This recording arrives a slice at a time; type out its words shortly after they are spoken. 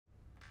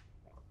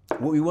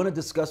What we want to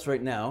discuss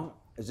right now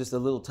is just a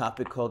little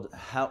topic called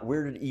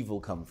where did evil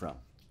come from?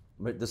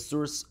 Right? The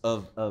source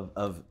of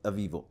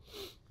evil.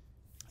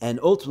 And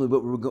ultimately,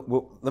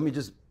 let me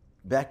just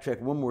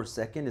backtrack one more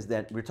second, is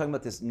that we're talking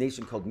about this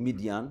nation called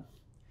Midian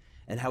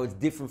and how it's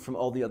different from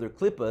all the other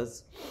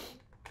klippas,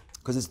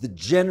 because it's the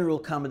general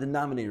common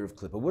denominator of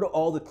klippa. What do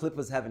all the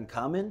klippas have in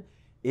common?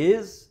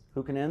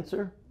 Who can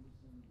answer?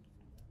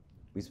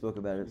 We spoke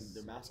about it.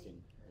 They're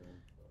masking.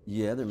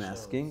 Yeah, they're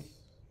masking.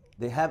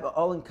 They have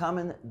all in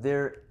common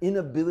their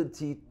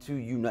inability to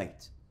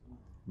unite,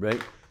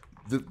 right?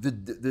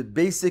 The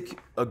basic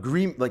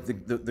agreement, like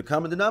the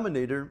common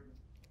denominator,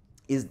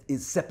 is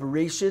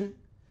separation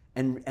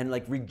and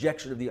like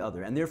rejection of the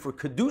other, and therefore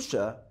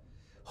kedusha,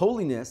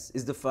 holiness,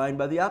 is defined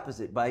by the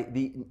opposite, by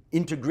the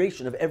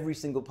integration of every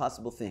single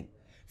possible thing.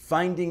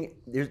 Finding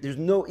there's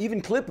no,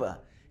 even klippa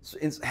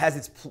has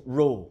its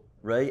role,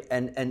 right?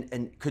 And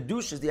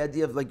kedusha is the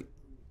idea of like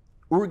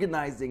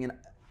organizing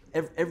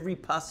and every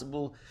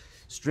possible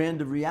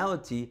strand of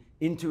reality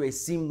into a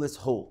seamless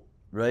whole,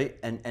 right?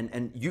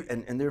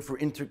 And therefore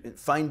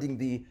finding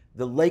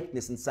the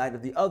likeness inside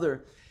of the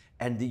other,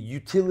 and the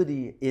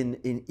utility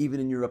in even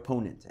in your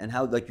opponent, and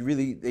how like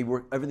really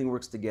everything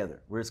works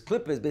together. Whereas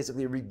klippa is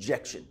basically a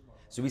rejection.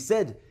 So we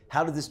said,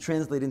 how does this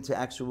translate into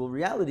actual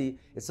reality?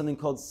 It's something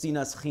called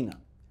sinas china,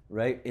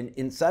 right?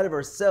 Inside of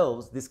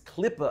ourselves, this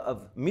klippa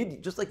of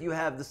Midian, just like you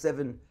have the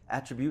 7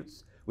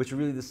 attributes, which are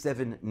really the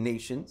 7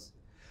 nations.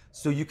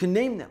 So you can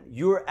name them.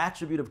 Your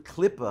attribute of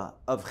klippa,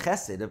 of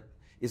chesed,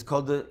 is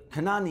called the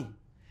Kanani.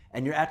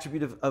 And your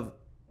attribute of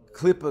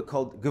klippa,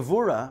 called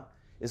gevura,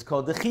 is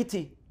called the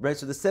Chiti, right?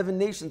 So the 7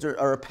 nations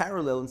are a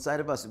parallel inside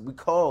of us. We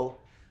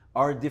call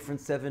our different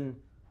 7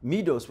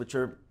 midos, which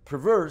are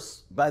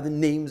perverse, by the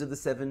names of the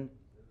 7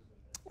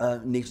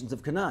 nations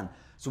of Canaan.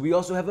 So we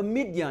also have a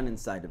Midian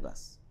inside of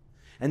us.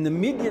 And the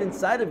Midian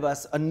inside of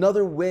us,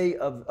 another way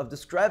of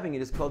describing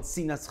it is called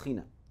sinas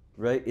china,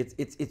 right?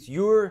 It's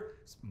your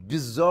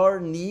bizarre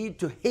need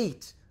to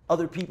hate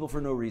other people for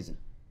no reason,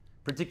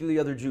 particularly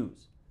other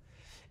Jews.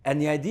 And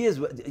the idea is,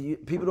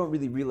 people don't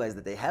really realize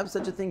that they have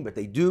such a thing, but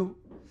they do.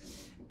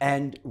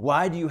 And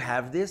why do you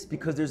have this?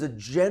 Because there's a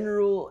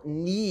general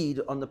need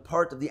on the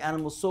part of the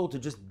animal soul to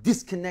just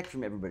disconnect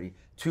from everybody,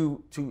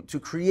 to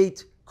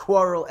create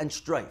quarrel and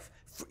strife,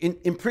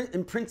 in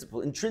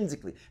principle,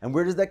 intrinsically. And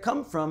where does that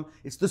come from?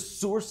 It's the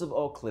source of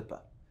all klippa.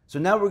 So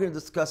now we're going to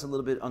discuss a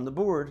little bit on the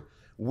board,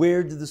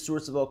 where did the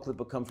source of all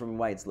klippa come from and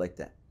why it's like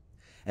that.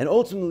 And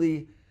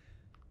ultimately,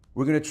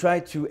 we're going to try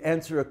to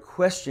answer a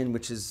question,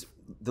 which is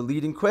the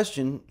leading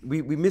question.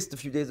 We missed a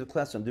few days of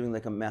class, so I'm doing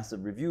like a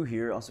massive review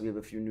here. Also, we have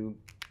a few new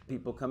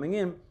people coming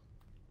in.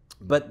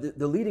 But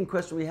the leading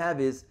question we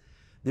have is,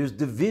 there's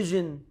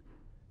division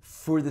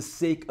for the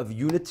sake of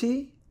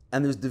unity,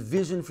 and there's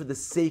division for the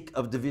sake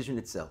of division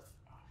itself.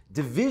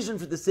 Division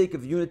for the sake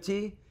of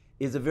unity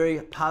is a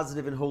very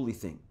positive and holy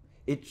thing.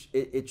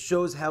 It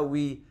shows how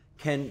we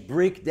can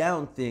break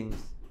down things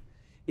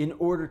in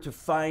order to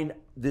find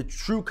the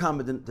true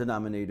common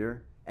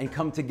denominator and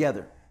come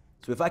together.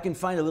 So if I can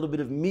find a little bit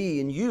of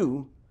me in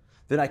you,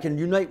 then I can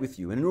unite with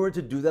you. And in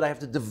order to do that, I have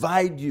to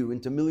divide you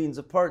into millions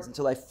of parts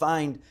until I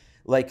find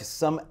like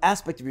some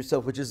aspect of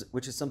yourself which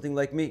is something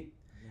like me.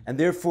 And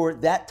therefore,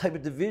 that type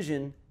of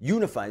division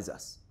unifies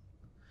us.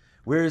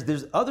 Whereas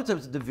there's other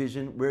types of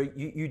division where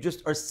you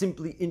just are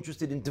simply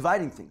interested in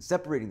dividing things,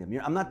 separating them.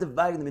 I'm not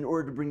dividing them in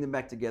order to bring them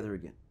back together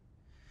again.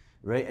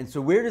 Right? And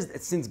so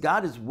since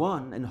God is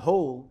one and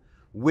whole,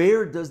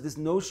 where does this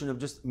notion of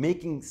just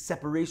making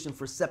separation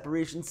for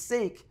separation's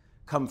sake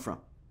come from?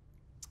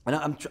 And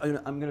I'm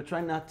going to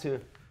try not to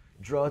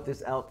draw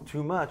this out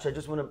too much. I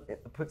just want to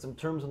put some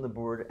terms on the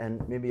board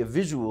and maybe a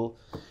visual,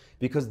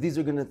 because these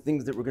are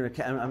things that we're going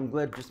to. I'm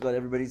glad just about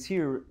everybody's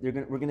here. We're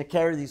going to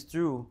carry these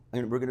through,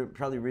 and we're going to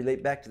probably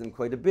relate back to them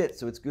quite a bit.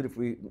 So it's good if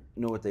we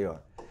know what they are.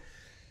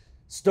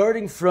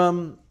 Starting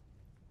from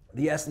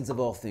the essence of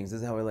all things, this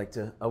is how I like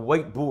to. A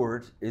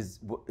whiteboard is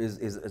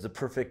a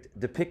perfect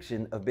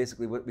depiction of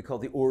basically what we call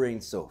the Or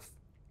Ein Sof,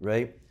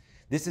 right?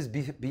 This is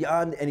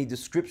beyond any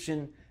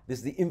description. This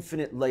is the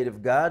infinite light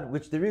of God,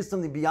 which there is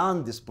something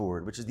beyond this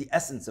board, which is the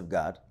essence of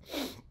God,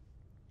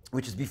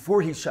 which is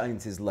before He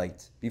shines His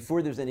light,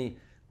 before there's any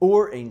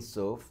Or Ein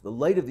Sof, the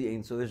light of the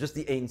Ein Sof, there's just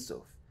the Ein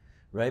Sof,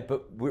 right?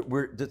 But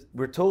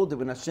we're told that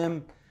when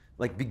Hashem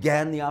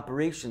began the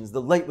operations,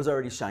 the light was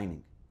already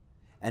shining.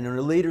 And in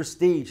a later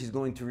stage, He's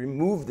going to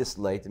remove this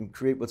light and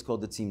create what's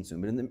called the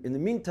Tzimtzum. But in the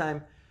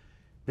meantime,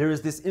 there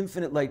is this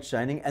infinite light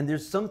shining, and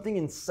there's something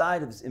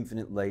inside of this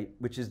infinite light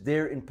which is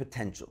there in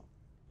potential.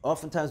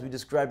 Oftentimes we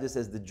describe this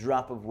as the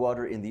drop of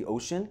water in the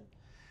ocean,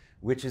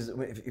 which is,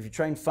 if you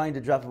try and find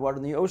a drop of water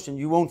in the ocean,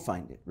 you won't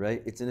find it,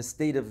 right? It's in a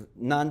state of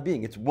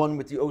non-being. It's one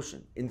with the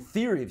ocean. In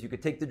theory, if you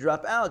could take the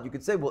drop out, you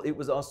could say, well, it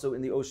was also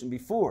in the ocean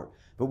before.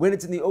 But when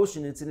it's in the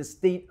ocean, it's in a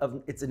state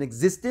of, it's an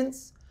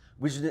existence,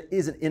 which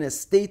is in a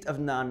state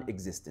of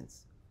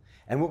non-existence.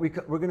 And what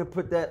we're going to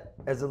put that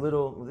as a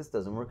little, well, this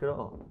doesn't work at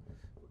all,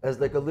 as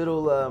like a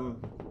little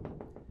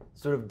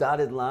sort of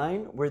dotted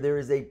line where there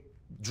is a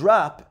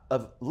drop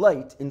of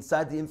light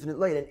inside the infinite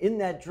light. And in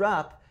that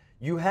drop,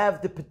 you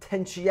have the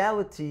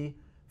potentiality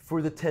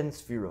for the 10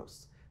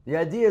 spheros. The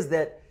idea is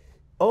that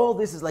all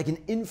this is like an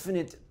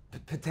infinite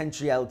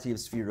potentiality of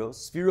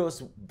spheros.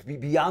 Spheros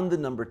beyond the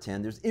number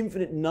 10. There's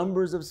infinite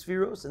numbers of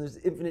spheros, and there's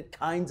infinite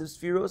kinds of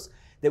spheros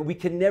that we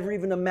can never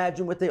even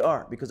imagine what they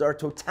are, because our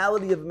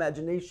totality of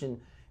imagination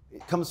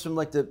comes from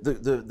like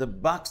the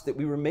box that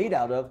we were made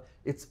out of.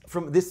 It's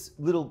from this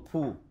little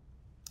pool.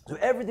 So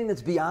everything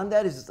that's beyond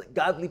that is just like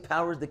godly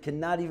powers that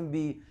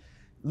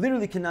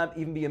literally cannot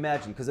even be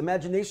imagined. Because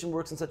imagination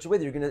works in such a way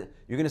that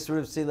you're gonna sort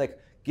of say like,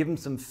 give him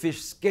some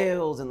fish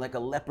scales and like a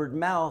leopard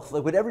mouth,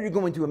 like whatever you're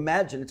going to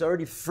imagine, it's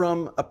already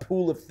from a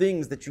pool of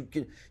things that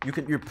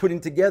you're putting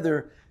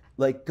together,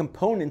 like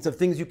components of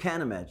things you can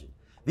imagine.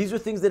 These are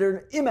things that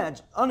are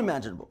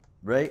unimaginable,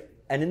 right?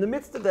 And in the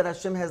midst of that,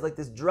 Hashem has like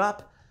this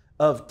drop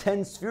of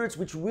 10 spheres,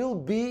 which will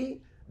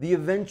be the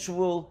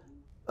eventual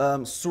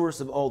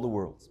source of all the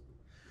worlds.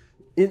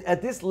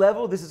 At this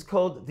level, this is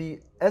called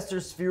the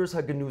Esther Spheros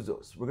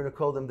HaGenuzos. We're going to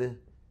call them the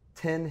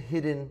 10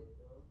 hidden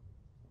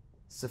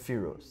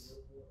Sephiros.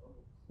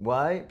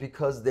 Why?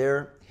 Because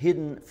they're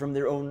hidden from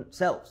their own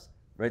selves,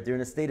 right? They're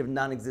in a state of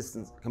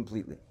non-existence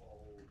completely.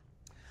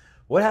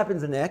 What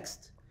happens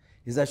next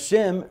is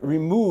Hashem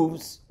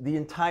removes the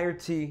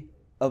entirety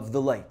of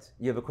the light.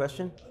 You have a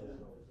question?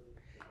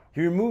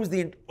 He removes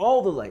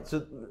all the light. So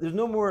there's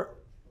no more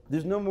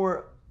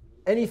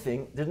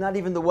anything. There's not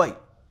even the white,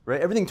 right?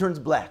 Everything turns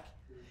black.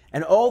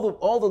 And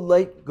all the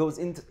light goes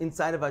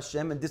inside of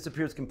Hashem and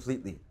disappears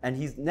completely. And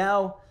he's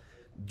now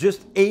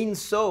just Ein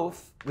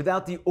Sof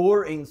without the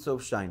Or Ein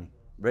Sof shining,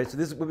 right? So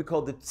this is what we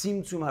call the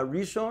Tzimtzum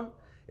HaRishon.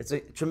 It's a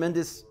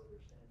tremendous,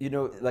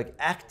 like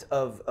act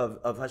of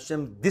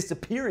Hashem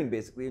disappearing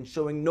basically and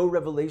showing no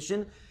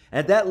revelation. And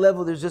at that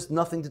level, there's just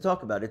nothing to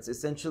talk about. It's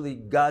essentially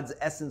God's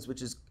essence,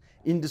 which is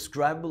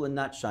indescribable and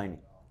not shining.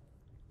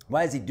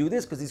 Why does he do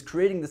this? Because he's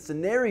creating the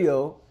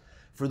scenario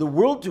for the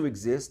world to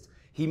exist.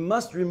 He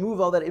must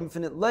remove all that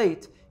infinite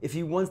light if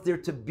he wants there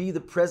to be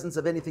the presence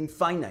of anything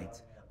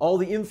finite. All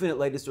the infinite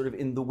light is sort of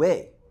in the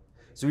way.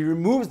 So he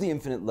removes the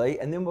infinite light,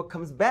 and then what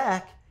comes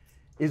back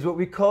is what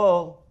we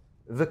call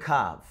the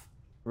Kav,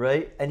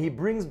 right? And he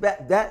brings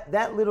back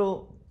that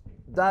little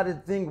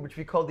dotted thing, which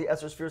we call the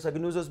Esther Spheros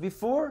HaGenuzos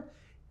before,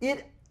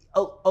 it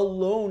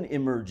alone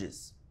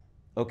emerges,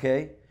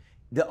 okay?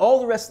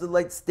 All the rest of the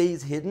light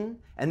stays hidden,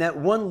 and that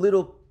one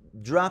little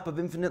drop of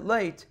infinite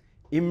light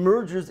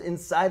emerges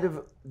inside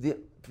of the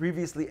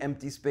previously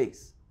empty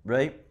space,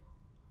 right?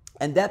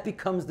 And that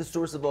becomes the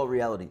source of all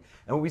reality.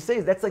 And what we say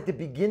is that's like the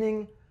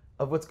beginning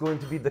of what's going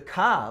to be the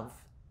Kav,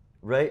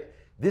 right?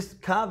 This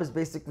Kav is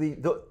basically,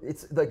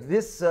 it's like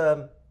this,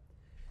 why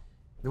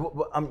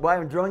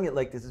I'm drawing it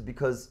like this is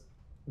because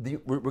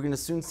we're going to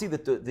soon see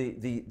that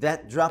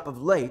that drop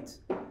of light,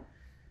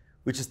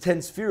 which is 10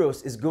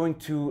 spheros, is going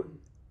to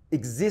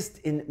exist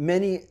in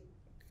many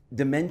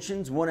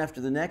dimensions, one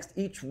after the next,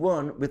 each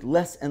one with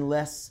less and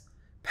less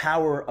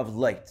power of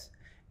light,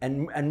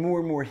 and more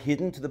and more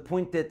hidden, to the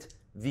point that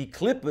the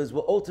klippas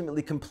will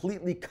ultimately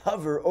completely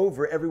cover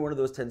over every one of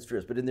those 10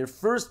 spheres. But in their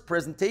first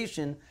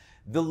presentation,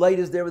 the light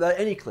is there without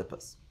any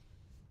klippas.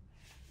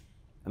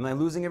 Am I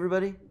losing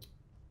everybody?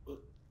 You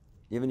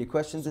have any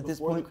questions at this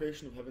point? Before the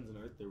creation of heavens and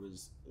earth, there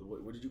was,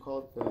 what did you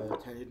call it? The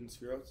 10 hidden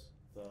spheros?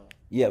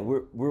 Yeah,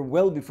 we're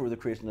well before the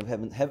creation of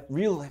heaven.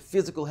 Real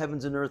physical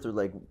heavens and earth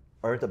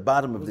are at the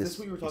bottom of this. Was this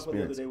what you were talking about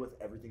the other day with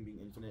everything being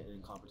infinite and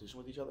in competition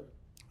with each other?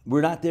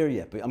 We're not there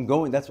yet, but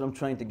that's what I'm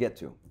trying to get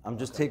to. I'm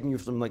just taking you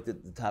from like the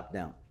top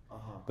down.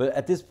 Uh-huh. But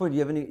at this point,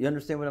 you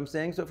understand what I'm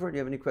saying so far? Do you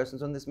have any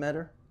questions on this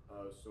matter?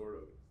 Sort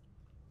of.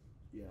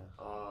 Yeah.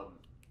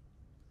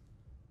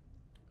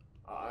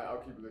 I'll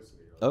keep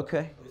listening.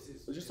 Okay. This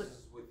is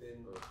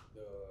within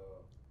the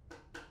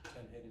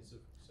 10 hidden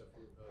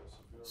Sephiros.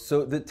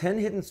 So the 10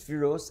 hidden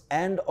Sephiros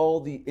and all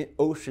the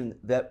ocean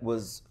that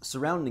was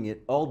surrounding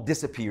it all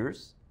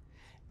disappears.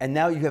 And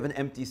now you have an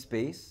empty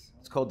space.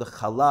 It's called the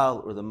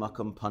Chalal, or the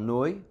Makam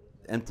Panoi,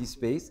 empty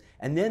space.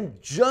 And then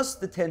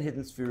just the 10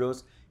 hidden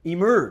Sephiros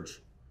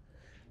emerge.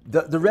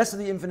 The rest of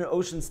the infinite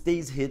ocean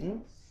stays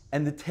hidden.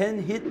 And the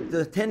 10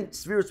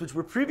 Sephiros which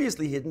were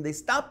previously hidden, they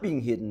stop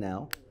being hidden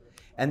now.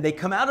 And they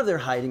come out of their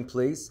hiding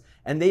place,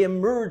 and they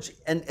emerge,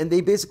 and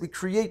they basically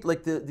create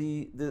like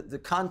the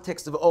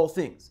context of all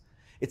things.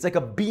 It's like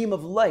a beam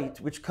of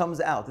light which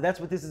comes out. That's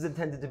what this is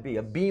intended to be,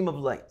 a beam of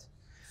light.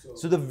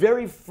 So the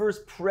very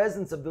first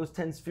presence of those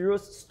 10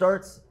 Sephiros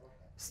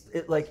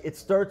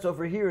starts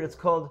over here, and it's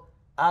called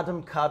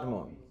Adam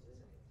Kadmon.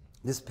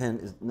 This pen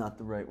is not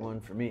the right one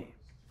for me.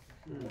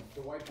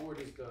 The whiteboard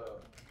is the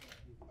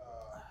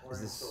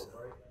Orange Soap,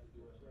 right?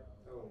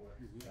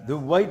 The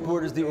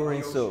whiteboard is the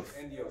Orange Soap.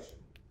 And the ocean.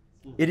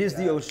 It is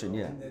the ocean,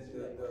 yeah. And then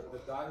the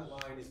dotted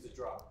line is the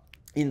drop.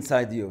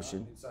 Inside the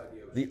ocean. Inside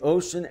the ocean. The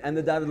ocean and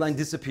the dotted line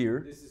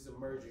disappear. This is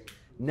emerging.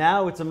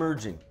 Now it's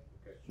emerging,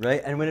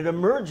 right? And when it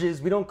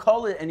emerges, we don't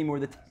call it anymore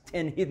the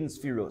 10 hidden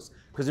Sephiros,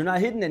 because they're not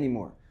hidden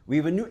anymore.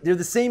 They're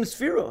the same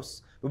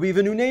Sephiros, but we have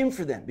a new name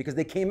for them because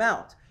they came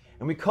out.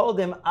 And we call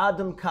them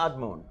Adam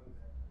Kadmon.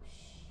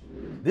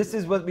 This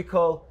is what we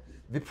call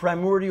the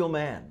primordial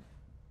man.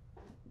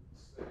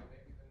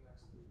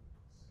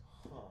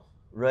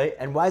 Right?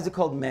 And why is it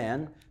called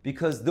man?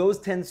 Because those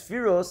 10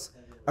 spheros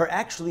are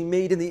actually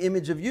made in the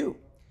image of you.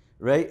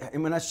 Right?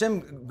 And when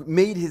Hashem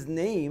made his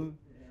name,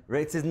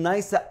 right, it says,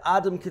 Naisa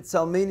Adam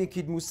Kitsalmeni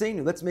Kid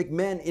Museinu. Let's make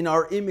man in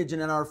our image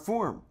and in our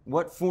form.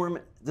 What form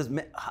does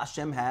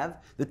Hashem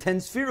have? The 10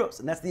 spheros,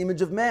 and that's the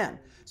image of man.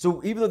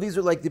 So even though these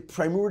are like the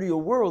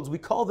primordial worlds, we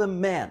call them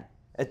man,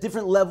 at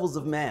different levels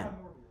of man.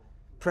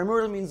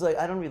 Primordial means like,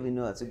 I don't really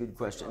know, that's a good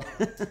question.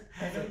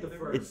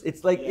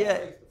 it's like,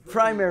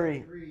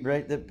 primary,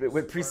 right?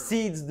 What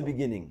precedes the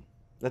beginning.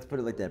 Let's put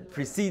it like that,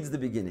 precedes the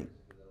beginning,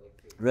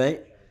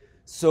 right?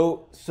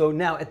 So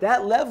now at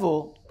that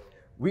level,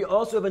 we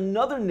also have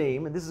another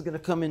name, and this is going to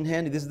come in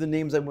handy. This is the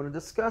names I want to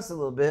discuss a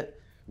little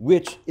bit,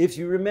 which, if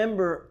you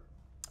remember,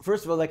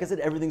 first of all, like I said,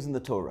 everything's in the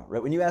Torah,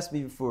 right? When you asked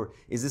me before,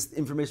 is this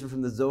information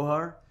from the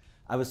Zohar?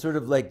 I was sort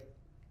of like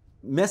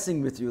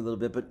messing with you a little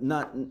bit,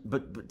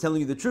 but telling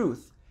you the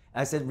truth.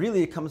 I said,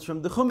 really, it comes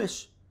from the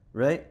Chumash,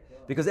 right?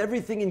 Because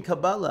everything in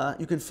Kabbalah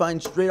you can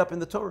find straight up in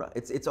the Torah.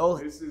 It's all.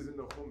 This is in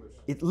the Chumash.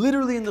 It's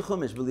literally in the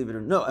Chumash, believe it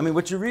or not. No, I mean,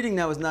 what you're reading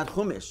now is not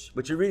Chumash.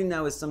 What you're reading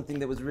now is something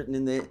that was written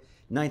in the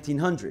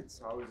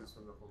 1900s. How is this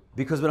from the Chumash?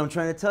 Because what I'm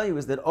trying to tell you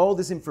is that all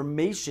this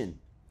information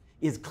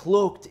is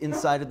cloaked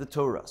inside of the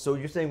Torah. So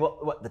you're saying, well,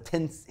 what, the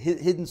 10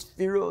 hidden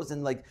spheros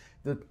and like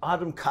the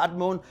Adam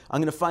Kadmon, I'm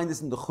going to find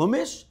this in the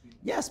Chumash?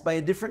 Yes, by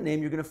a different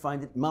name, you're going to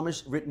find it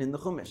mamash written in the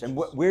Chumash. And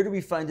where do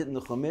we find it in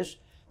the Chumash?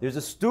 There's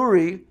a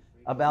story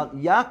about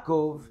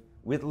Yaakov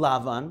with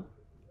Lavan,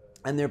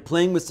 and they're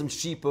playing with some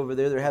sheep over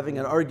there. They're having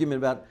an argument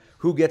about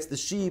who gets the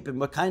sheep and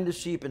what kind of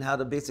sheep and how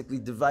to basically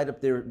divide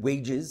up their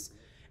wages.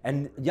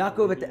 And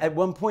Yaakov at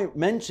one point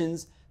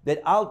mentions that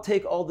I'll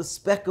take all the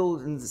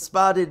speckled and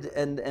spotted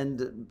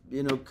and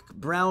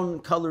brown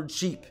colored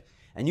sheep,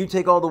 and you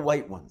take all the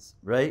white ones,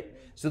 right?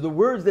 So the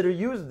words that are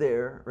used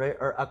there, right,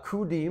 are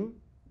akudim,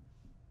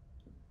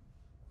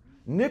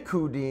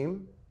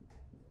 nikudim,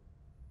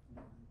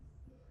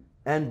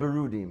 and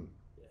berudim.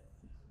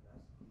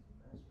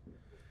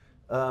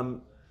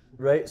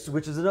 Right, so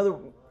which is another.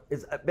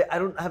 I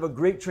don't have a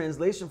great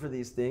translation for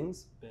these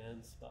things.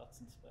 Bands, spots,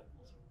 and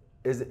speckles.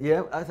 Is it?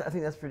 Yeah, I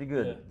think that's pretty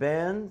good. Yeah.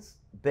 Bands,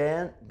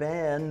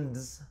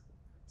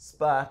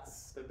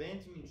 spots. The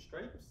bands, you mean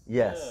stripes?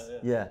 Yes,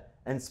 Yeah.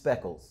 And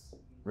speckles,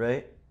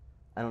 right?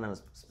 I don't know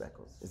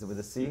speckles. Is it with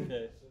a C?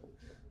 Okay.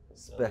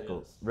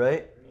 Speckles,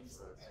 right?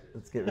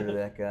 Let's get rid of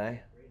that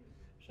guy.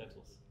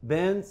 Shekels.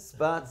 Bands,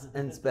 spots,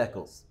 and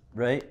speckles,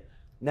 right?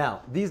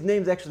 Now, these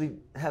names actually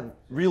have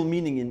real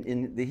meaning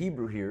in the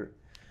Hebrew here.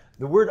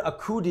 The word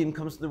akudim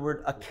comes from the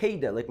word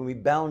akeda, like when we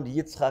bound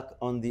Yitzchak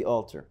on the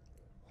altar,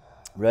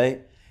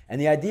 right?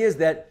 And the idea is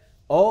that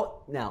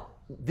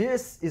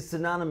this is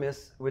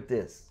synonymous with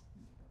this.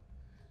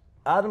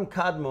 Adam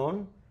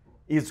Kadmon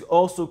is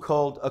also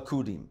called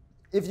akudim.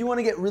 If you want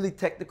to get really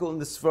technical in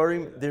the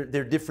Sfarim,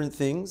 they're different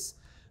things.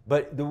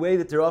 But the way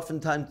that they're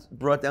oftentimes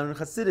brought down in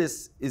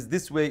Chassidus is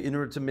this way in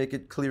order to make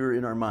it clearer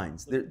in our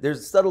minds.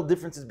 There's subtle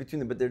differences between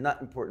them, but they're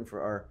not important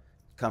for our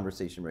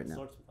conversation right now.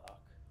 Starts with Ak.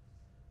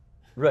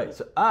 Right,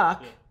 so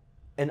Ak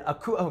and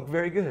Aku,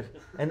 very good.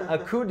 And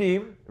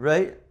Akudim,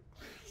 right,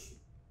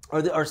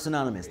 are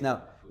synonymous.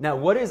 Now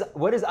what is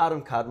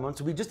Adam Kadmon?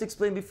 So we just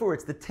explained before,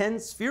 it's the 10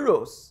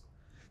 spheros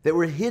that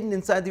were hidden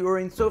inside the Or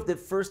Ein Sof that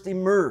first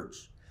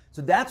emerged.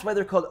 So that's why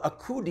they're called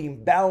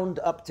Akudim, bound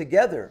up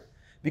together.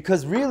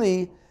 Because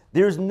really,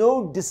 there's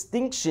no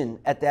distinction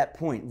at that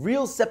point.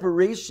 Real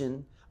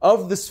separation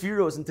of the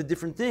spheros into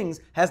different things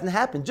hasn't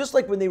happened. Just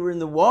like when they were in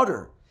the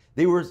water,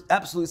 they were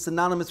absolutely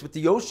synonymous with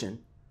the ocean.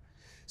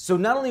 So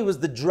not only was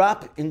the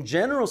drop in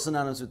general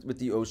synonymous with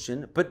the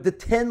ocean, but the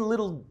 10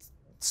 little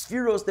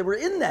spheros that were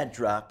in that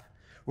drop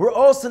were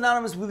all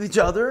synonymous with each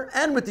other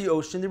and with the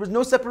ocean. There was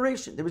no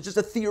separation. There was just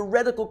a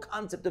theoretical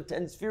concept of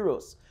 10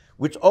 spheros,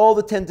 which all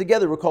the 10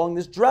 together were calling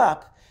this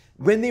drop.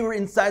 When they were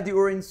inside the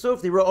Or Ein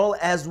Sof, they were all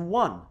as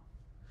one.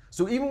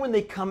 So even when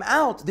they come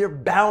out, they're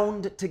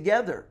bound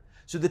together.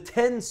 So the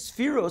 10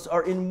 spheros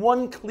are in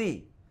one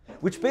kli,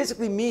 which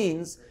basically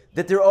means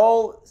that they're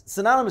all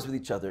synonymous with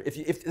each other.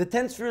 If the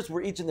 10 spheros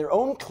were each in their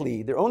own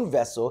kli, their own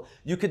vessel,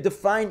 you could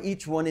define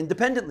each one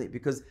independently,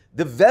 because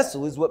the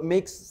vessel is what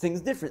makes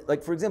things different.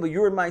 Like, for example,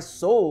 your and my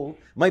soul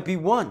might be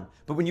one,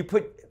 but when you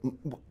put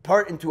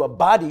part into a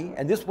body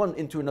and this one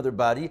into another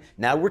body,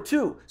 now we're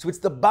two. So it's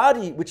the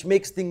body which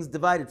makes things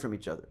divided from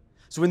each other.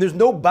 So when there's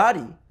no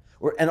body,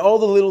 and all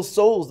the little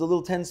souls, the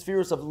little 10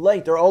 spheres of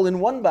light are all in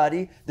one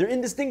body, they're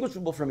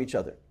indistinguishable from each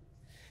other.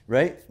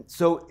 Right?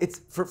 So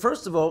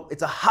first of all,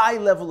 it's a high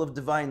level of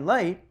divine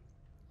light,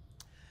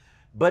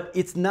 but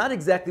it's not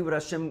exactly what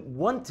Hashem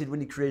wanted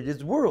when He created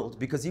His world,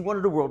 because He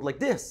wanted a world like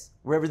this,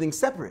 where everything's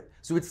separate.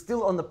 So it's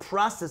still on the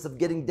process of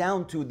getting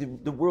down to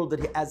the world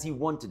as He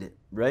wanted it,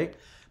 right?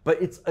 But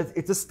it's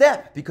a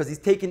step, because He's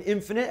taken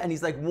infinite and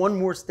He's like one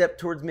more step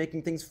towards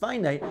making things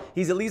finite.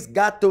 He's at least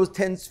got those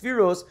 10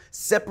 spheros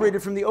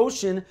separated from the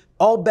ocean,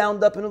 all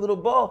bound up in a little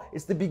ball.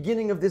 It's the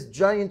beginning of this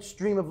giant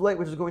stream of light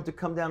which is going to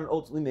come down and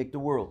ultimately make the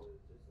world.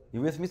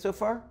 You with me so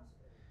far?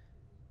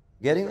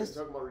 Getting Are you this?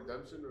 talking about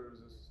redemption or is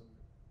this something?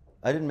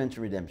 I didn't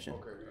mention redemption.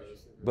 Okay.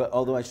 But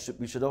although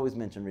we should always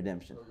mention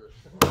redemption.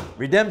 Okay.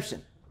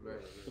 Redemption. Right.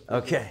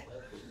 Okay.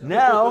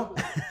 Now,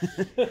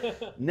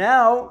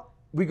 now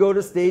we go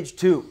to stage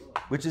 2,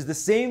 which is the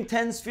same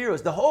 10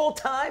 spheros. The whole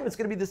time it's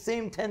going to be the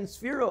same 10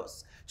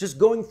 spheros, just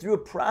going through a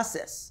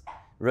process,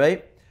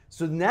 right?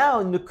 So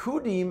now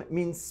Nekudim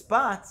means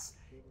spots.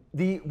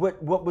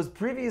 What was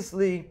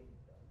previously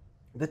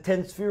the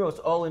 10 spheros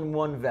all in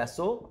one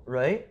vessel,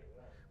 right?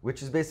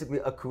 Which is basically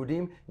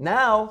akudim.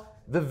 Now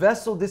the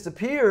vessel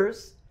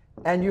disappears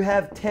and you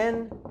have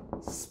 10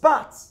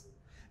 spots.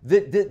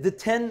 The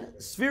 10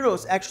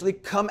 spheros actually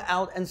come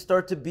out and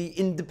start to be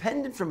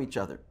independent from each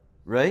other,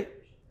 right?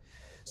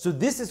 So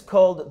this is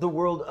called the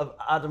world of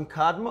Adam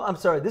Kadmo. I'm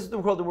sorry, this is the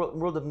world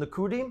of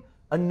Nekudim.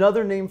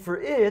 Another name for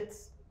it,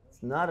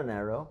 it's not an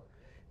arrow,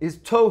 is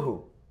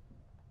Tohu.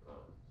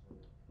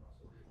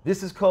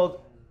 This is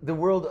called the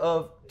world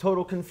of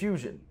total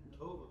confusion.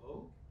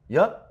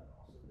 Yep.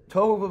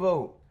 Tohu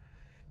vavohu.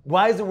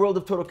 Why is the world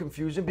of total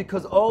confusion?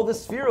 Because all the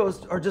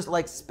spheros are just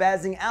like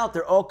spazzing out.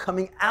 They're all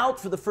coming out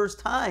for the first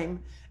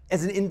time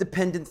as an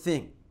independent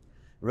thing,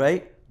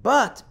 right?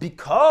 But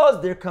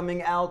because they're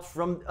coming out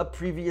from a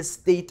previous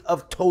state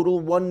of total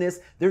oneness,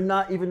 they're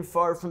not even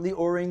far from the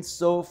Ein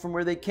Sof from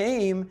where they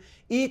came.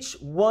 Each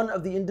one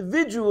of the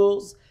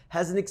individuals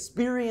has an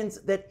experience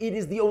that it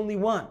is the only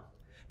one.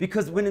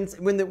 Because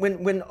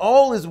when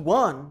all is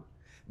one,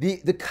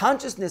 the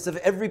consciousness of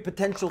every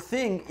potential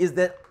thing is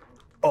that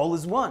all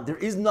is one. There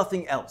is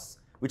nothing else,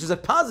 which is a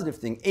positive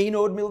thing. Ein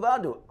od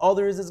milvado. All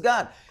there is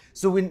God.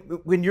 So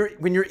when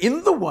you're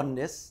in the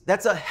oneness,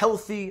 that's a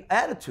healthy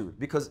attitude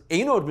because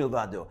Ein od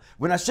milvado.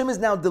 When Hashem has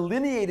now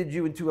delineated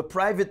you into a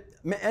private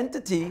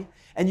entity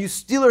and you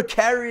still are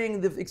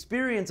carrying the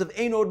experience of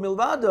Ein od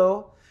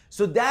milvado,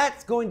 so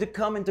that's going to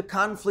come into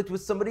conflict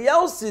with somebody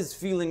else's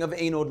feeling of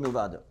Ein od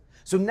milvado.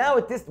 So now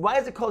why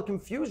is it called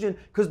confusion?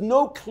 Because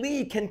no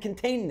kli can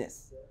contain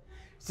this.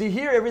 See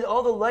here,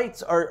 all the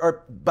lights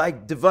are by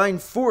divine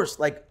force,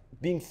 like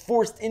being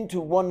forced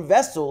into one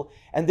vessel,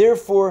 and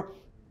therefore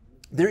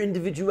their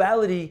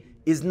individuality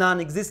is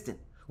non-existent.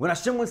 When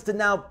Hashem wants to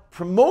now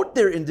promote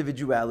their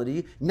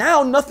individuality,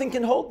 now nothing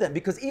can hold them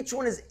because each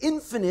one is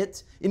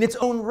infinite in its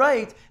own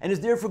right and is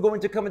therefore going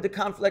to come into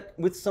conflict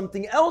with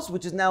something else,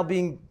 which is now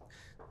being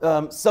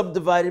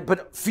subdivided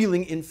but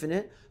feeling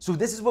infinite. So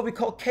this is what we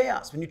call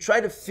chaos. When you try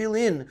to fill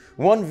in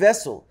one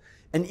vessel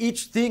and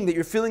each thing that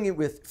you're filling it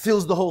with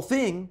fills the whole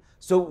thing,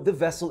 so the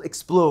vessel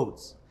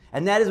explodes.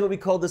 And that is what we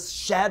call the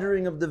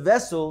shattering of the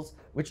vessels,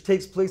 which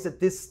takes place at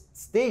this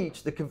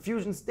stage. The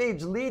confusion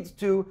stage leads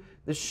to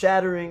the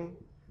shattering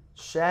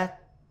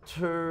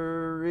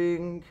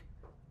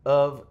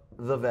of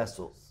the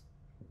vessels.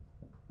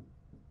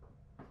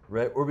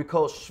 Right? Or we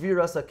call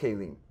shviras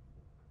hakelim.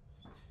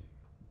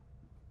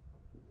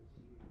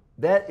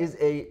 That is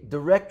a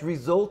direct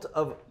result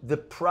of the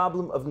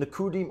problem of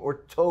Nekudim or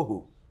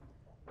Tohu.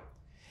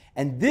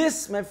 And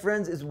this, my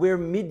friends, is where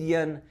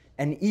Midian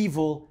and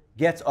evil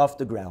gets off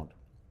the ground.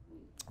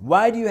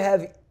 Why do you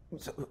have,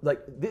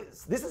 like,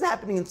 this is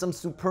happening in some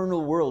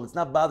supernal world. It's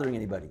not bothering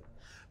anybody.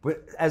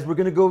 But as we're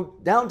going to go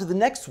down to the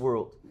next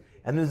world,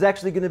 and there's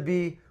actually going to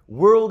be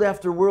world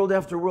after world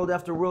after world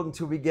after world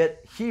until we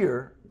get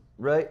here,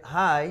 right?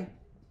 Hi,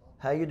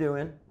 how you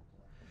doing?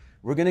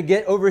 We're going to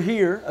get over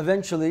here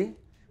eventually,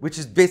 which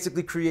is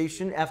basically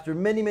creation after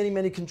many, many,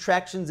 many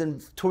contractions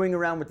and toying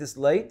around with this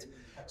light.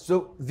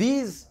 So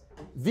these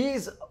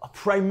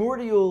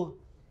primordial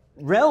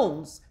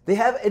realms, they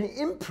have an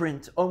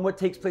imprint on what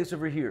takes place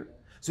over here.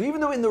 So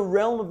even though in the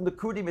realm of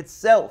Nekudim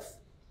itself,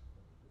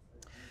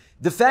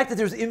 the fact that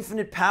there's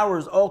infinite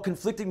powers all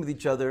conflicting with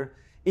each other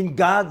in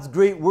God's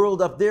great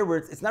world up there where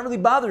it's not really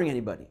bothering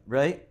anybody,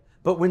 right?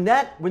 But when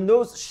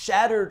those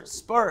shattered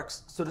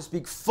sparks, so to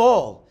speak,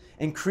 fall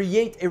and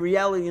create a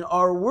reality in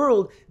our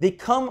world, they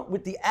come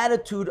with the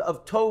attitude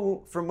of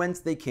Tohu from whence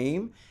they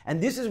came.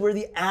 And this is where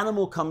the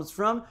animal comes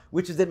from,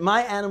 which is that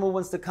my animal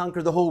wants to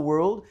conquer the whole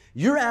world,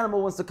 your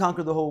animal wants to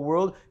conquer the whole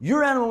world,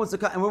 your animal wants to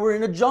conquer, and we're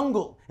in a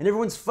jungle, and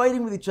everyone's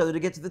fighting with each other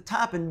to get to the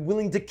top and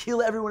willing to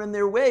kill everyone in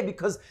their way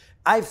because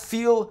I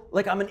feel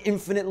like I'm an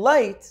infinite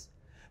light,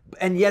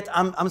 and yet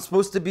I'm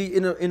supposed to be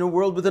in a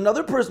world with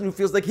another person who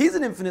feels like he's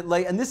an infinite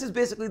light, and this is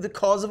basically the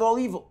cause of all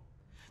evil.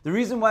 The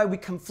reason why we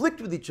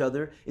conflict with each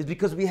other is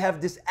because we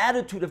have this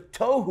attitude of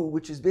tohu,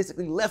 which is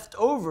basically left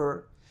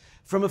over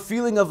from a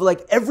feeling of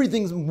like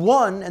everything's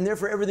one and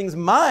therefore everything's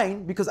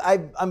mine because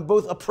I'm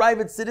both a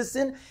private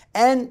citizen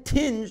and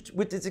tinged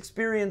with this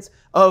experience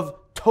of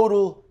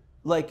total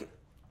like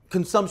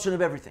consumption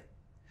of everything.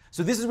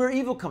 So this is where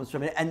evil comes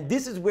from, and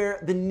this is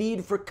where the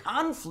need for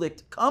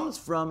conflict comes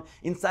from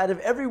inside of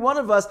every one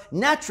of us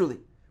naturally.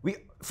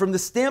 From the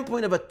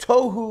standpoint of a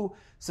tohu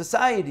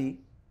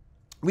society,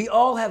 we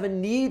all have a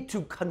need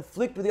to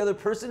conflict with the other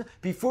person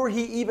before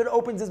he even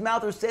opens his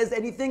mouth or says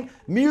anything,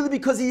 merely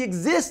because he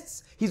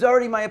exists. He's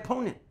already my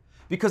opponent.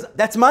 Because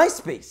that's my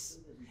space.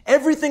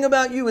 Everything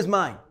about you is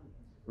mine.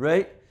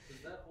 Right?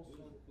 Does that also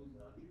include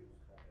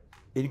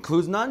non-Jews? It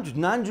includes non-Jews.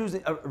 Non-Jews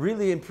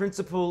really, in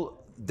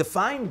principle,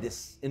 define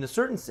this in a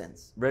certain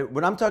sense, right?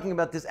 When I'm talking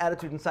about this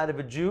attitude inside of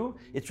a Jew,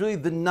 it's really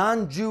the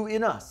non-Jew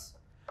in us.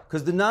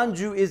 Because the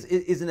non-Jew is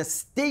in a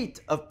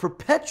state of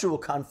perpetual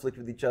conflict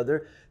with each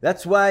other.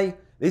 That's why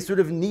they sort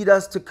of need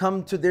us to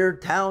come to their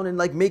town and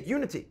like make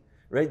unity,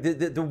 right?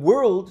 The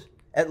world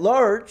at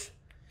large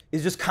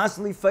is just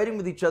constantly fighting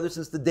with each other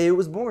since the day it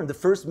was born. The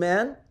first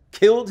man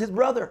killed his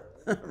brother,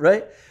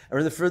 right?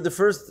 Or the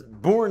first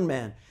born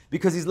man.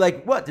 Because he's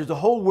like, what? There's a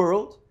whole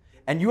world,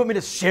 and you want me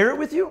to share it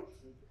with you?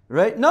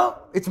 Right? No,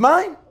 it's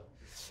mine.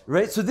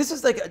 Right? So this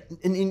is like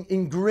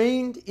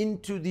ingrained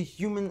into the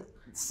human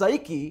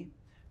psyche.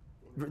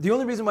 The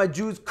only reason why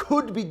Jews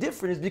could be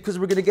different is because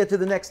we're going to get to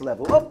the next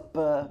level.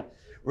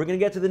 We're going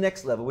to get to the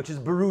next level, which is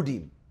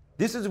Berudim.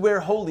 This is where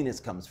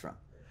holiness comes from.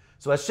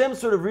 So Hashem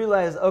sort of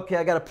realized, okay,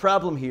 I got a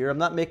problem here. I'm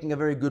not making a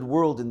very good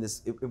world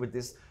with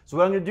this. So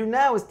what I'm going to do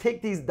now is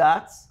take these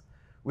dots,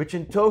 which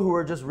in Tohu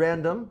are just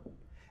random,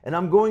 and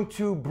I'm going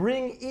to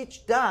bring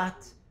each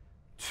dot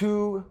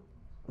to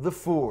the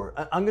fore.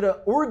 I'm going to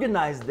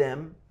organize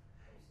them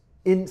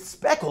in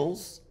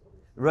speckles,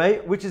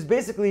 right? Which is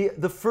basically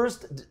the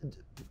first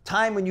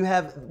time when you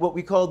have what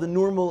we call the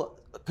normal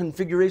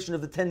configuration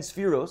of the 10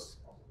 spheros.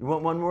 You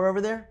want one more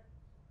over there?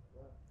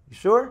 You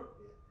sure?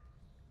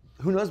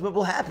 Who knows what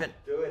will happen?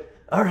 Do it.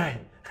 All right.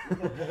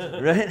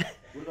 Right?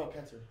 What about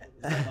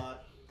Ketzer?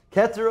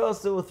 Ketzer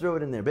also will throw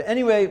it in there. But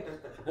anyway,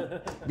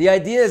 the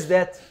idea is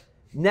that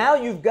now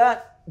you've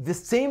got the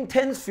same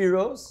 10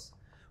 spheros.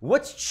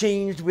 What's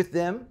changed with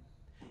them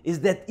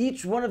is that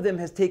each one of them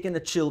has taken a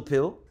chill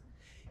pill.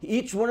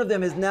 Each one of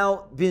them has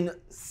now been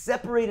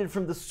separated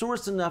from the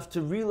source enough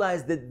to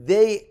realize that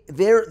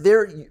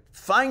their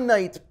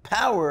finite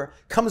power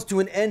comes to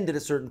an end at a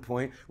certain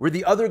point where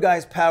the other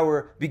guy's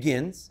power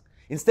begins.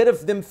 Instead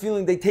of them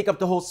feeling they take up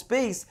the whole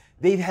space,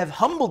 they have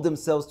humbled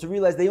themselves to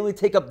realize they only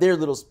take up their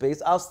little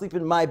space. I'll sleep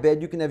in my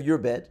bed, you can have your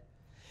bed.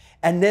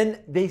 And then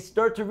they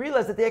start to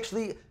realize that they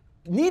actually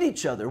need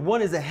each other. One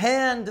is a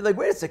hand. They're like,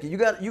 wait a second, you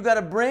got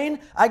a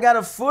brain, I got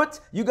a foot,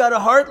 you got a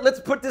heart,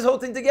 let's put this whole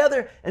thing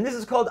together. And this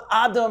is called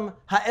Adam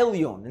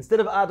HaElyon. Instead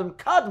of Adam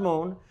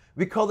Kadmon,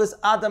 we call this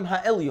Adam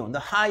HaElyon, the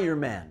higher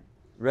man,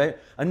 right?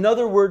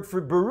 Another word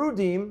for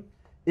Berudim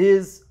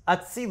is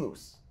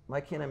Atzilus.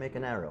 Why can't I make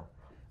an arrow?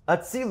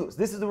 Atzilus.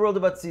 This is the world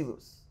of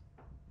Atzilus.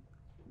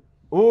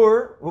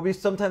 Or what we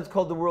sometimes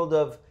call the world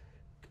of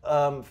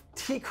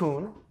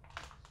Tikkun,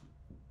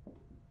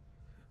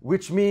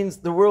 which means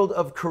the world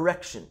of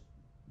correction,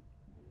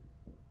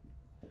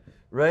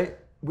 right?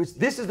 Which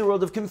this is the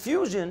world of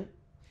confusion,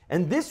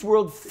 and this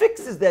world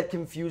fixes that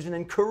confusion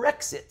and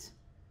corrects it.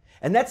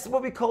 And that's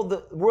what we call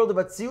the world of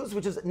Atzilus,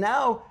 which is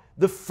now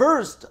the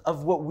first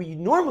of what we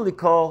normally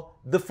call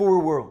the four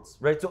worlds,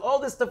 right? So all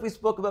this stuff we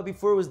spoke about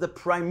before was the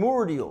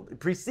primordial. It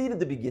preceded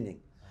the beginning.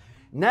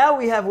 Now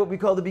we have what we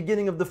call the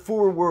beginning of the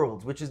four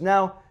worlds, which is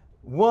now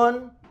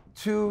 1,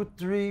 2,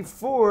 3,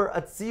 4,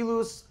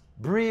 Atzilus,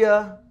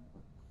 Bria,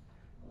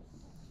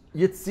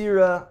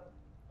 Yetzira,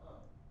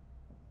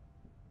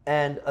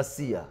 and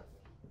Asiya.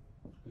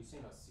 You're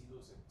saying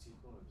Atzilus and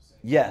Tikkun are the same?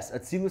 Yes,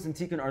 Atzilus and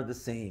Tikkun are the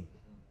same,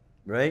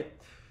 right?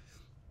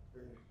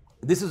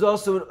 This is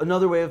also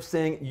another way of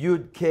saying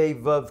Yud K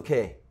Vav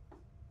K,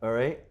 all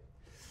right?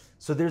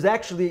 So there's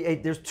actually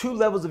there's two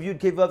levels of Yud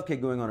K Vav K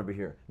going on over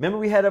here. Remember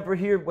we had over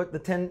here what the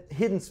 10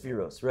 hidden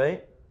spheros,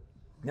 right?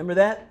 Remember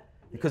that?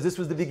 Because this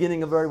was the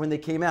beginning of when they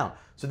came out.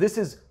 So this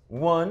is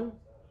 1,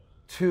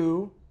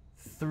 2,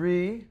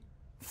 3,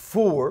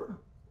 4,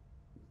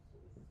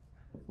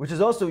 which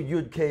is also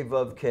Yud K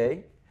Vav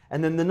K,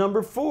 and then the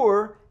number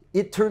 4,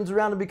 it turns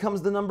around and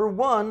becomes the number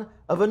 1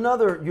 of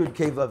another Yud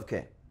K Vav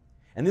K.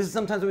 And this is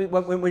sometimes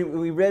when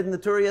we read in the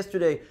Torah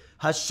yesterday,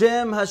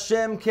 Hashem,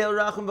 Hashem, Kel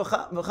Rachum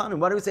V'Chanun.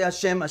 Why do we say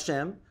Hashem,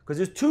 Hashem? Because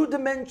there's two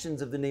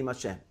dimensions of the name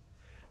Hashem,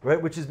 right?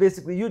 Which is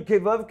basically Yud K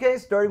Vav K,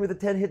 starting with the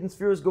 10 hidden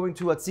spheres going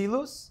to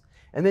Atzilus,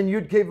 and then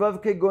Yud K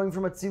Vav K going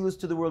from Atzilus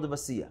to the world of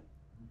Asiya.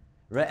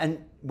 Right?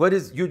 And what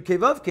is Yud K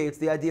Vav K? It's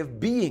the idea of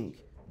being,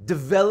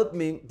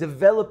 developing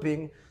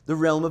the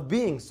realm of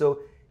being.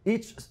 So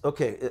each,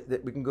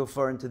 we can go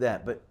far into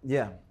that, but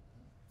yeah.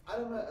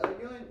 Adam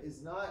HaElyon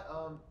is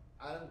not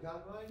Adam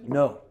Kadmon?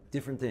 No,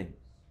 different thing.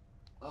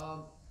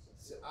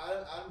 So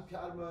Adam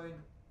Kadmon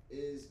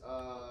is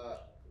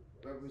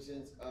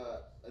represents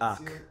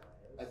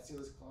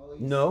Atzilus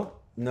Klali?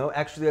 No,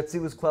 actually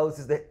Atzilus Klal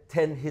is the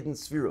 10 hidden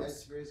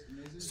spheros.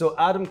 So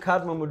Adam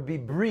Kadmon would be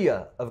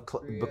Bria of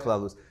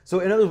Beklalus. So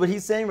in other words, what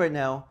he's saying right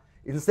now,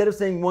 instead of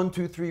saying 1,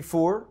 2, 3,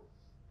 4,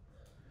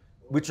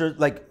 which are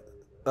like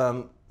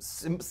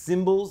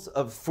symbols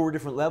of 4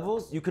 different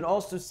levels, you can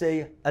also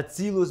say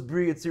Atzilus,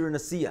 Bria, Yetzirah, and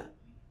Asiya.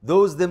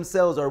 Those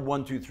themselves are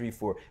 1, 2, 3,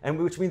 4. And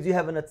which means you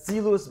have an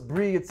Atzilus,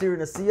 Bria, Yetzirah,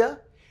 and Asiya,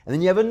 and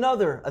then you have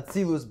another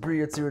Atzilus,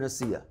 Bria, Yetzirah, and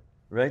Asiya.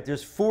 Right?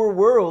 There's 4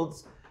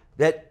 worlds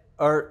that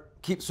are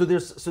so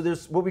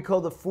there's what we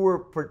call the 4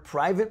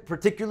 private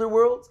particular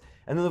worlds,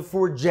 and then the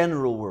 4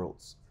 general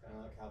worlds. Kind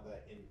of like how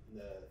in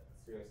the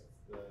spheres,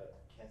 the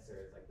Ketzer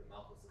is like the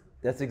Malchus of the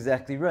That's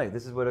exactly right.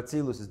 This is what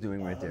Atzilus is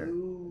doing right there.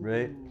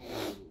 Right?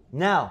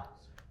 Now,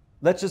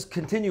 let's just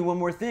continue one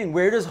more thing.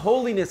 Where does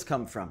holiness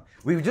come from?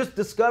 We've just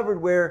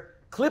discovered where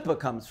Klippa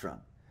comes from.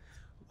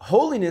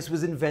 Holiness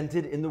was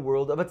invented in the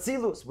world of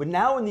Atzilus.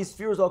 When these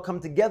spheres all come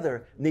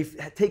together and they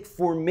take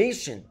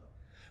formation,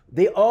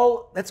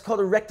 that's called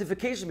a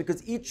rectification,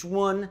 because each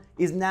one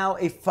is now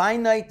a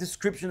finite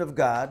description of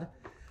God,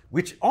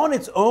 which on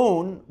its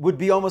own would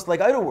be almost like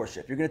idol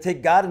worship. You're going to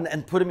take God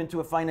and put him into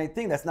a finite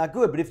thing. That's not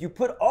good. But if you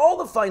put all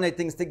the finite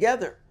things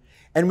together,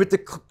 and with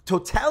the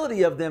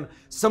totality of them,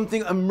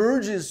 something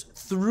emerges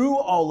through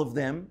all of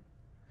them,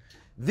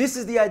 this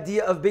is the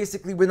idea of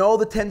basically when all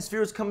the 10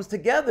 spheres comes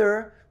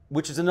together,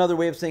 which is another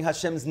way of saying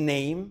Hashem's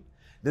name,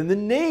 then the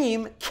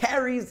name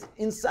carries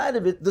inside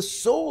of it the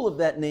soul of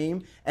that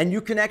name, and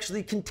you can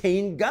actually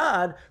contain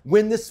God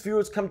when the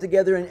spheres come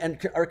together and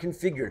are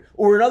configured.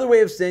 Or another way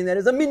of saying that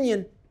is a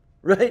minyan,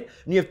 right?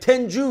 And you have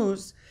 10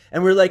 Jews,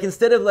 and we're like,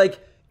 instead of like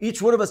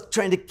each one of us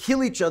trying to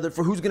kill each other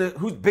for whose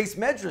base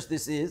medrash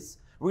this is,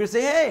 we're going to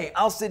say, hey,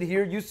 I'll sit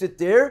here, you sit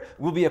there,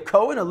 we'll be a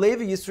Cohen, a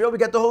Levi, Yisrael, we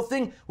got the whole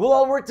thing, we'll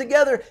all work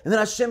together, and then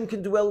Hashem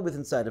can dwell with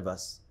inside of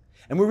us.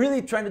 And we're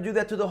really trying to do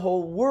that to the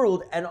whole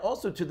world, and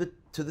also to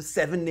the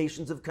 7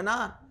 nations of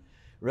Canaan,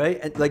 right?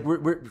 And like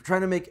we're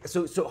trying to make,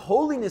 so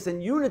holiness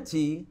and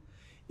unity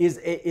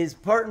is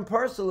part and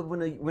parcel of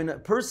when a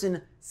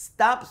person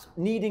stops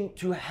needing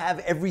to have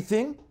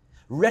everything,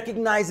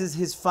 recognizes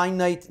his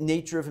finite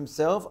nature of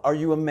himself. Are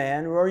you a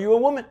man or are you a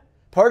woman?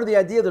 Part of the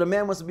idea that a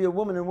man wants to be a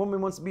woman and a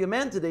woman wants to be a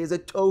man today is a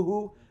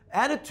tohu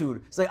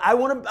attitude. It's like, I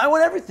want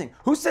everything.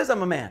 Who says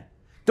I'm a man?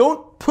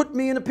 Don't put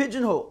me in a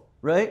pigeonhole,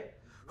 right?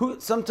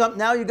 Sometimes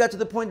now you got to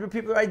the point where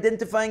people are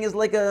identifying as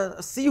like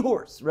a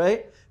seahorse,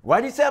 right?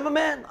 Why do you say I'm a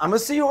man? I'm a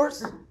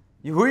seahorse.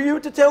 Who are you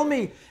to tell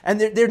me? And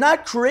they're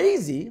not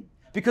crazy,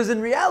 because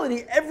in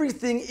reality,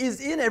 everything is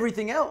in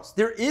everything else.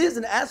 There is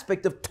an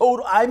aspect of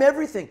total, I'm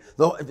everything.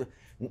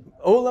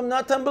 Olam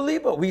Natan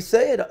Belibo. We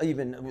say it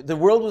even. The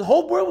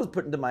whole world was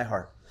put into my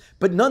heart.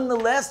 But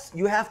nonetheless,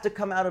 you have to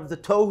come out of the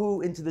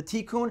tohu into the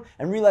tikkun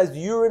and realize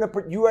you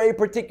are a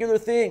particular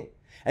thing.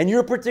 And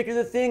your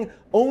particular thing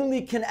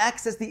only can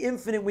access the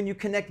infinite when you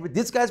connect with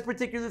this guy's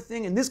particular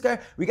thing and this guy.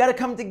 We got to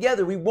come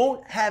together. We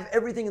won't have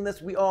everything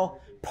unless we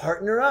all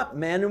partner up,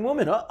 man and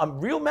woman. A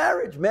real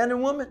marriage, man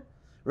and woman,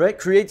 right?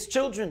 Creates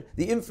children.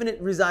 The infinite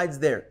resides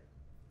there.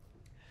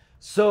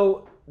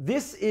 So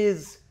these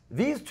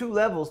 2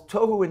 levels,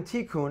 tohu and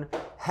tikkun,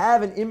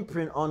 have an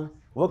imprint on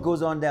what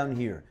goes on down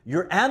here.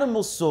 Your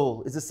animal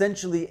soul is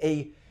essentially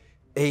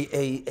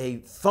a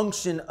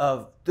function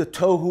of the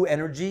tohu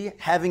energy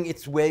having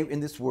its way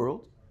in this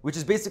world, which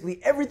is basically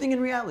everything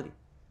in reality,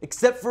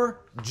 except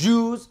for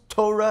Jews,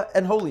 Torah,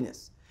 and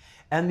holiness.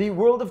 And the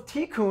world of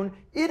tikkun,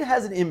 it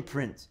has an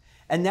imprint.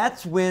 And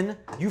that's when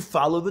you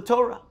follow the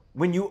Torah.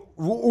 When you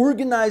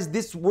organize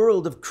this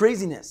world of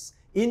craziness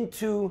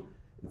into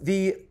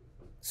the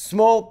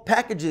small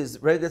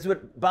packages, right? That's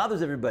what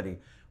bothers everybody.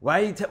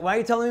 Why are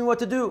you telling me what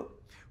to do?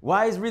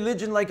 Why is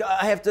religion like,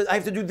 I have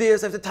to do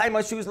this, I have to tie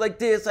my shoes like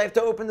this, I have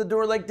to open the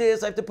door like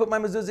this, I have to put my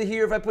mezuzah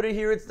here, if I put it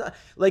here, it's not.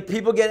 Like,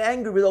 people get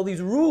angry with all these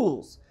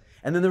rules.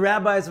 And then the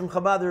rabbis from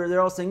Chabad,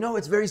 they're all saying, no,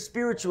 it's very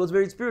spiritual, it's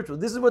very spiritual.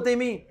 This is what they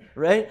mean,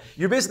 right?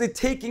 You're basically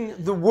taking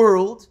the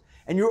world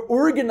and you're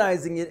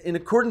organizing it in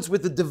accordance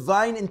with the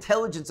divine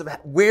intelligence of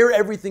where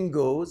everything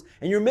goes,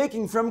 and you're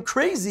making from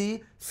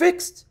crazy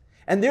fixed.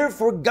 And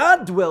therefore,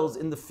 God dwells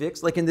in the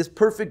fixed, like in this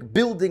perfect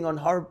building on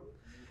Har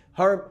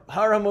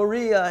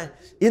HaMoriah,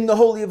 in the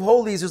Holy of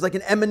Holies. There's like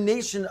an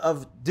emanation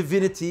of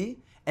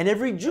divinity, and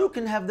every Jew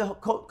can have the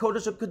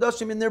Kodesh of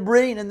Kodashim in their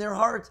brain and their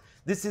heart.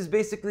 This is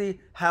basically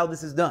how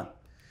this is done,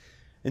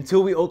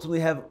 until we ultimately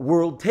have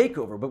world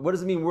takeover. But what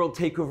does it mean, world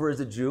takeover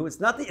as a Jew? It's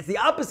the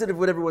opposite of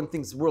what everyone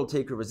thinks world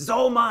takeover is. It's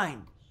all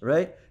mine,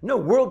 right? No,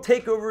 world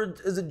takeover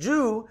as a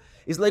Jew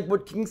is like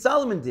what King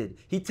Solomon did.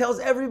 He tells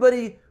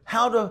everybody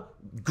how to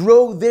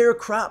grow their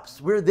crops,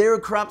 where their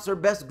crops are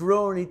best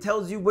grown. He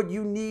tells you what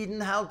you need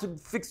and how to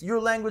fix your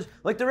language.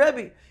 Like the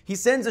Rebbe, he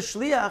sends a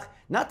shliach,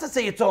 not to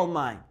say it's all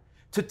mine,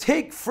 to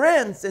take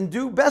France and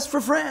do best for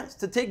France,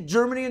 to take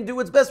Germany and do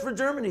what's best for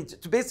Germany,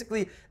 to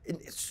basically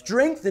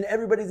strengthen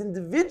everybody's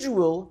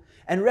individual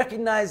and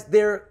recognize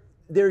their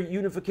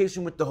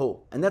unification with the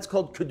whole. And that's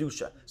called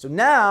Kedusha. So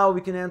now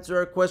we can answer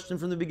our question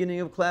from the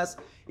beginning of class,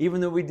 even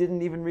though we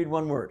didn't even read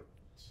one word.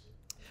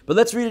 But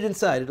let's read it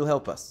inside, it'll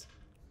help us.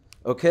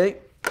 Okay?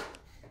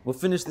 We'll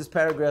finish this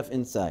paragraph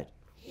inside.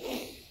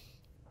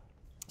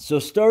 So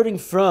starting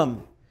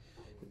from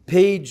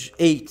page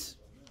 8,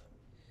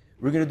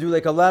 we're going to do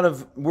like a lot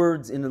of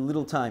words in a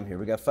little time here.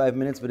 We got 5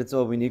 minutes, but it's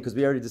all we need because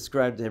we already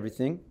described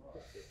everything.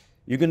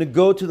 You're going to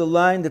go to the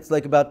line that's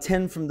like about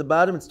 10 from the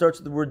bottom. It starts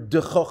with the word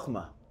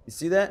dechochma. You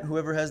see that?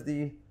 Whoever has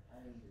you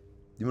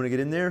want to get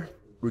in there?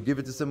 Or give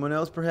it to someone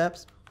else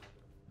perhaps?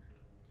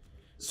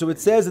 So it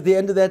says at the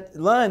end of that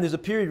line, there's a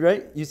period,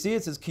 right? You see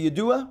it says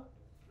Kiyadua.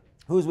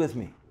 Who's with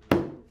me?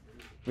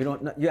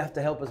 You have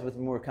to help us with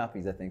more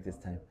copies, I think, this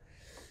time.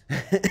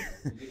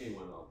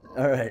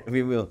 All right,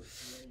 we will.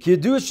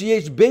 There's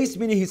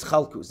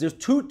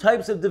two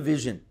types of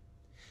division.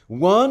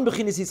 One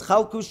is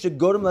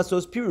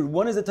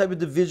the type of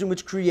division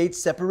which creates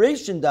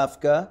separation,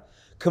 dafka,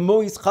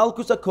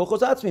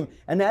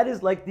 and that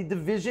is like the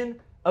division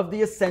of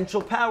the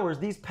essential powers.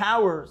 These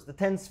powers, the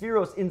 10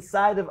 spheros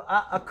inside of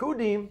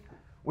akudim,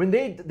 when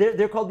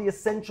they're called the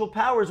essential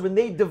powers. When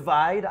they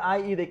divide,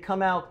 i.e., they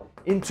come out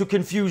into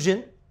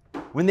confusion.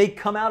 When they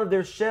come out of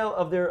their shell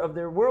of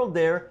their world,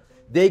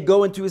 they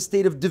go into a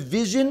state of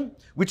division,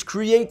 which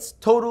creates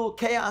total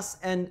chaos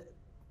and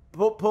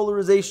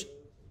polarization.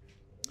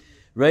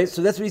 Right?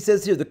 So that's what he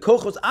says here. The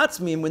kochos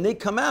atzmim, when they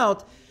come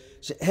out,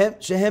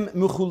 shehem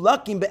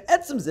mechulakim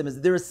be'etzem zem,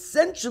 they're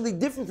essentially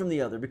different from the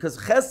other, because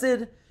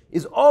chesed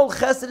is all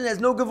chesed and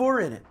has no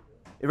gevura in it.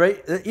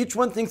 Right? Each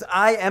one thinks,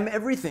 I am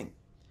everything.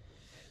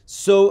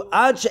 So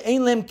ad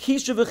she'ein lehem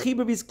kisha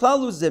v'chibur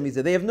b'isklalu zem,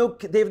 they have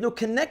no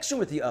connection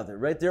with the other.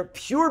 Right? They're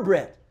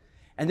purebred,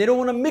 and they don't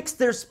want to mix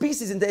their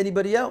species into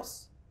anybody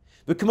else.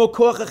 The essential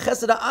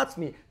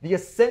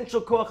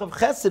koach of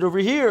chesed over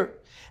here,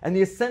 and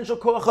the essential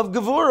koach of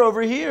gevura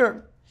over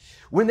here,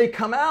 when they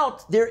come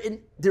out,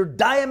 they're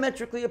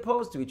diametrically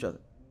opposed to each other.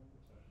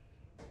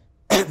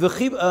 And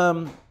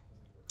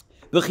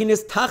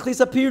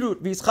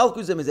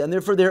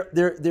therefore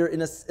they're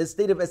in a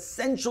state of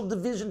essential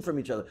division from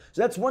each other.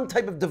 So that's one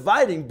type of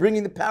dividing,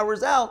 bringing the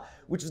powers out,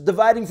 which is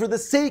dividing for the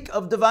sake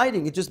of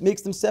dividing. It just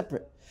makes them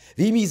separate.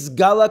 If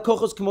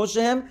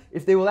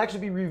they will actually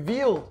be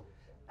revealed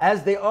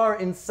as they are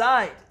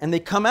inside, and they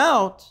come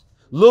out,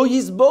 lo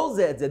yizbol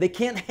zeh, they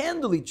can't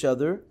handle each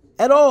other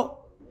at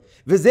all.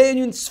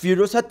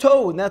 Spheros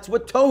hatohu, and that's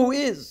what tohu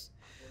is,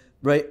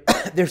 right?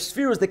 They're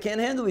spheros that can't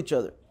handle each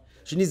other.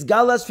 The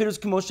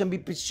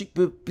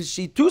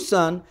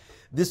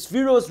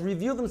spheros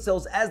reveal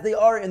themselves as they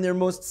are in their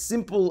most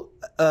simple,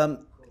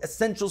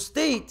 essential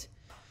state.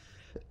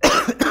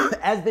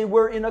 As they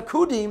were in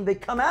akudim, they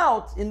come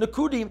out in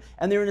akudim,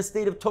 and they're in a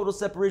state of total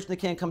separation. They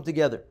can't come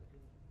together.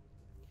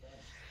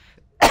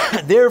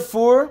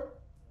 Therefore,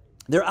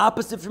 they're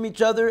opposite from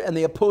each other, and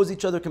they oppose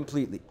each other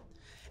completely.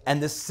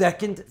 And the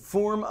second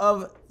form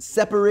of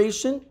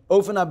separation,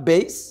 ofen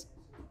base,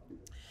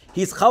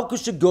 he's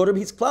chalkus shegorim,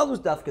 he's klalus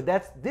dafka.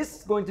 This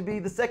is going to be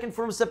the second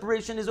form of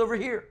separation is over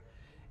here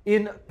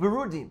in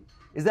Berudim.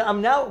 Is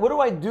that what do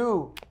I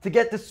do to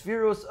get the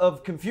spheros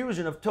of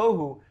confusion, of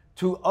tohu,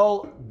 to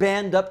all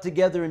band up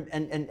together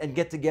and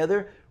get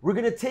together? We're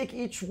going to take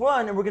each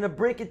one and we're going to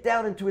break it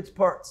down into its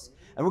parts.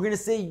 And we're going to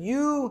say,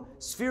 you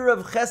sphere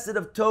of chesed,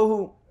 of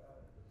tohu,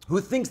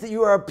 who thinks that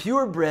you are a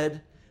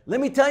purebred,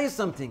 let me tell you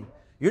something.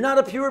 You're not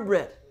a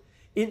purebred.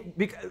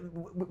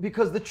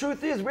 Because the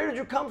truth is, where did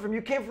you come from?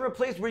 You came from a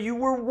place where you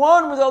were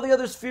one with all the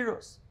other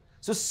spheros.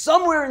 So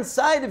somewhere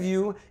inside of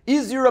you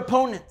is your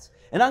opponent.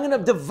 And I'm going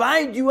to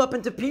divide you up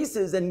into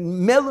pieces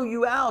and mellow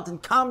you out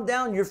and calm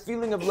down your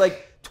feeling of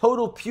like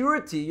total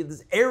purity,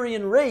 this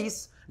Aryan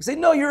race. You say,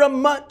 no, you're a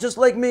mutt just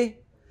like me.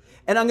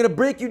 And I'm going to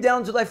break you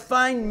down until I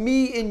find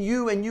me in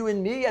you and you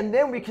in me. And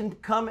then we can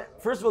come,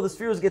 first of all, the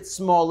spheres get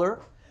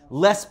smaller,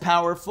 less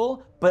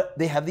powerful, but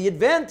they have the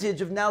advantage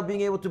of now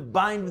being able to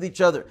bind with each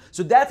other.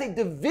 So that's a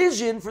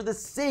division for the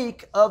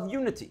sake of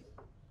unity.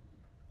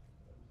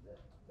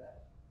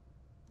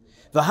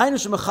 When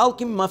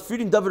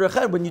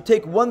you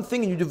take one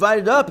thing and you divide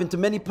it up into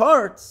many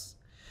parts,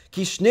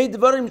 because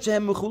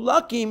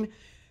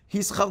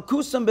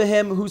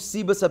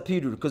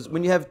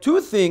when you have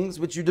two things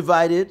which you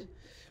divided,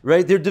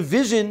 right, their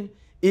division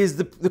is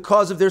the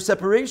cause of their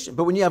separation.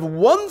 But when you have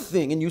one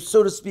thing and you,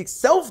 so to speak,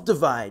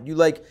 self-divide, you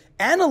like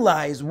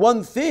analyze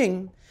one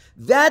thing,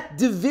 that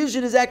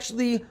division is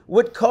actually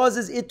what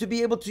causes it to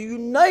be able to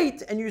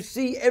unite, and you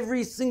see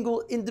every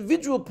single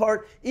individual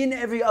part in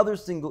every other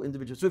single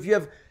individual. So if you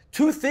have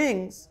two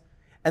things,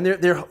 and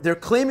they're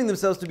claiming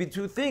themselves to be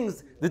two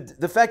things,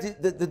 the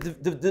fact that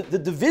the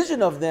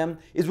division of them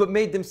is what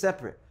made them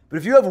separate. But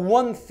if you have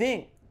one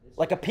thing,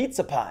 like a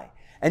pizza pie,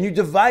 and you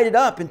divide it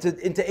up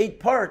into 8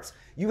 parts,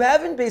 you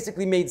haven't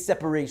basically made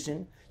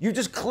separation. You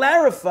just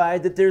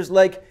clarified that there's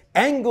like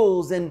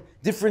angles and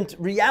different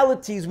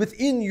realities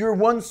within your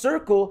one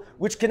circle,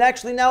 which can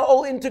actually now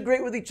all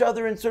integrate with each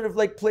other and sort of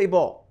like play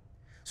ball.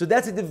 So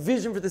that's a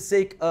division for the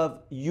sake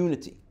of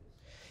unity.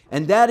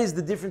 And that is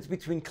the difference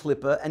between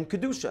Klippa and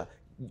Kedusha.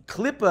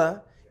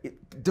 Klippa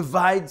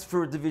divides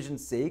for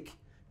division's sake.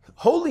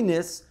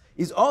 Holiness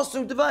is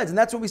also divides. And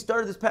that's what we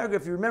started this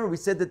paragraph. If you remember, we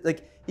said that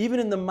like even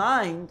in the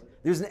mind,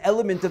 there's an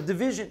element of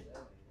division,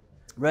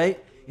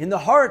 right? In the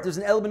heart, there's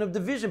an element of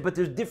division, but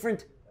there's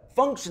different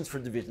functions for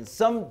division.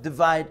 Some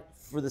divide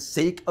for the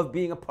sake of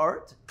being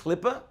apart,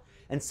 Klippa,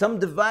 and some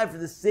divide for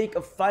the sake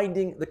of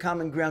finding the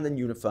common ground and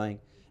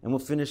unifying. And we'll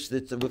finish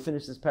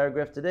this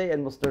paragraph today,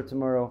 and we'll start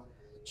tomorrow,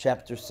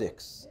 chapter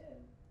 6.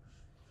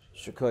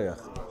 Shekoyach.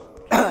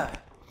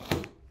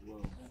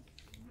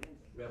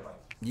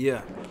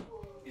 Yeah.